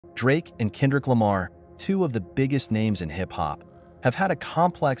Drake and Kendrick Lamar, two of the biggest names in hip-hop, have had a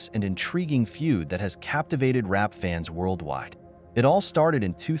complex and intriguing feud that has captivated rap fans worldwide. It all started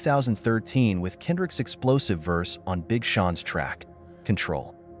in 2013 with Kendrick's explosive verse on Big Sean's track,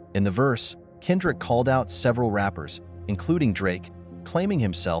 Control. In the verse, Kendrick called out several rappers, including Drake, claiming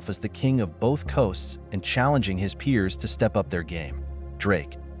himself as the king of both coasts and challenging his peers to step up their game.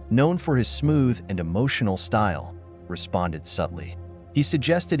 Drake, known for his smooth and emotional style, responded subtly. He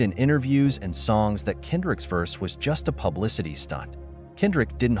suggested in interviews and songs that Kendrick's verse was just a publicity stunt.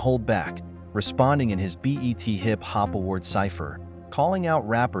 Kendrick didn't hold back, responding in his BET Hip Hop Award cypher, calling out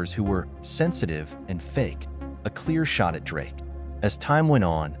rappers who were sensitive and fake, a clear shot at Drake. As time went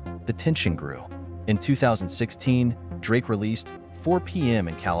on, the tension grew. In 2016, Drake released 4 p.m.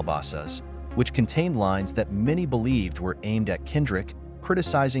 in Calabasas, which contained lines that many believed were aimed at Kendrick,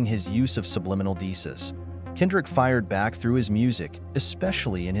 criticizing his use of subliminal dices. Kendrick fired back through his music,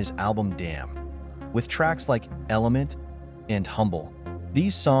 especially in his album Damn. With tracks like Element and Humble,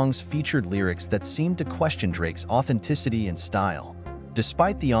 these songs featured lyrics that seemed to question Drake's authenticity and style.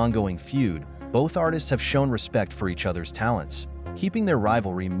 Despite the ongoing feud, both artists have shown respect for each other's talents, keeping their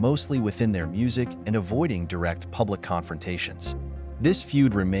rivalry mostly within their music and avoiding direct public confrontations. This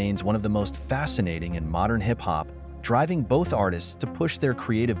feud remains one of the most fascinating in modern hip-hop, driving both artists to push their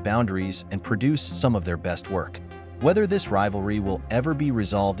creative boundaries and produce some of their best work. Whether this rivalry will ever be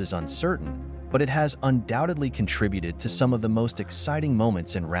resolved is uncertain, but it has undoubtedly contributed to some of the most exciting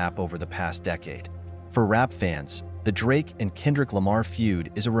moments in rap over the past decade. For rap fans, the Drake and Kendrick Lamar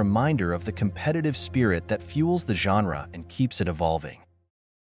feud is a reminder of the competitive spirit that fuels the genre and keeps it evolving.